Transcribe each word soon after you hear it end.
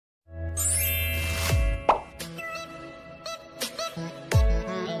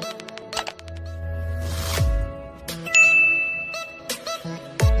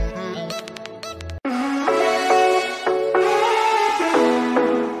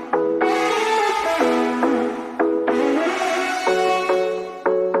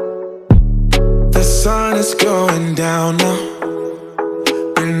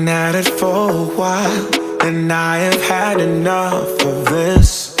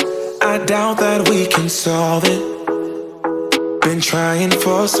doubt that we can solve it. Been trying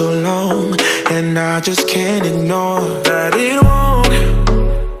for so long, and I just can't ignore that it won't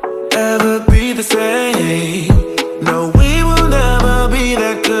ever be the same. No, we will never be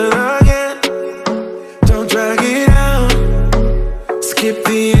that good again. Don't drag it out, skip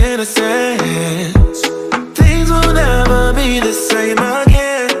the innocence. Things will never be the same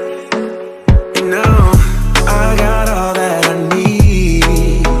again. You know, I got all that I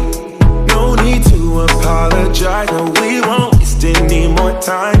need. No need to apologize, no, we won't waste any more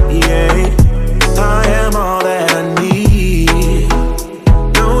time, yeah. I am all that I need.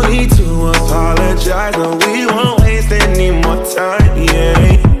 No need to apologize, no, we won't waste any more time,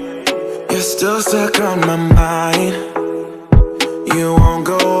 yeah. You're still stuck on my mind, you won't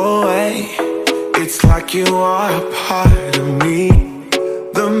go away. It's like you are a part of me,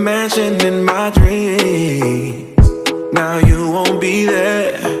 the mansion in my dreams. Now you won't be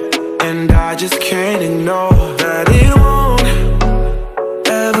there, and I just can't ignore that it won't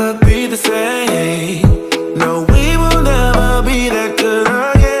ever be the same. No, we will never be that good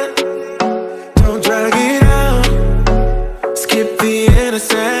again. Don't drag it out, skip the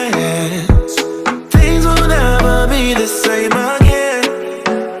innocence. Things will never be the same again.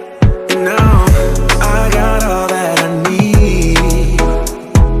 You know, I got all that I need.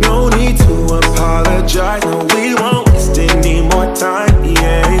 No need to apologize, no, we won't waste any more time,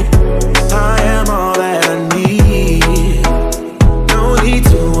 yeah. I am all that I need. No need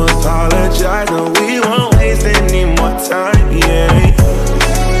to apologize, no, we won't waste any more time, yeah.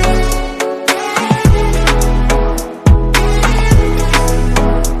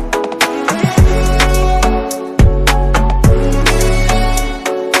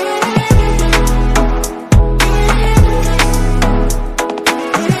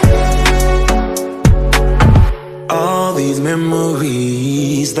 All these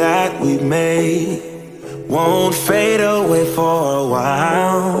memories that we made won't fade away for a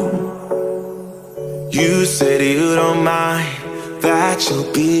while. You said you don't mind, that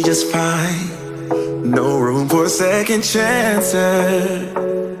you'll be just fine. No room for second chances,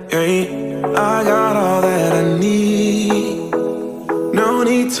 hey. I got all that I need. No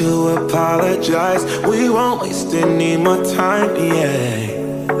need to apologize, we won't waste any more time, yeah.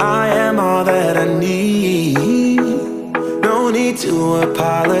 I am all that I need. No need to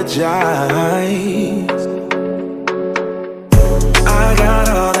apologize. I got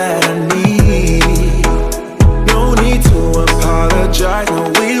all that I need. No need to apologize, no,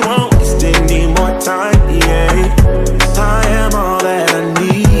 we won't waste any more time, yeah. I am all that I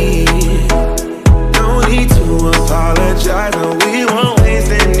need. No need to apologize, no, we won't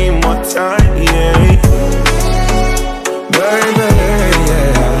waste any more time, yeah. Baby,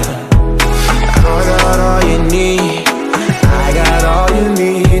 yeah, I got all you need. I got all you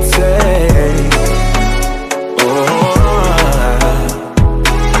need, say. Oh,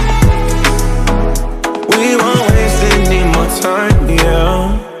 we won't waste any more time, yeah.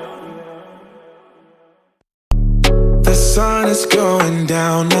 The sun is going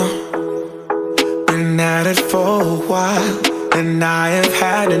down now. Been at it for a while, and I have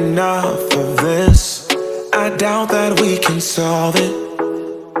had enough of this. I doubt that we can solve it.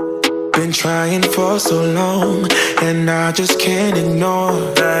 Been trying for so long, and I just can't ignore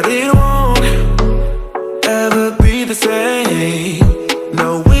that it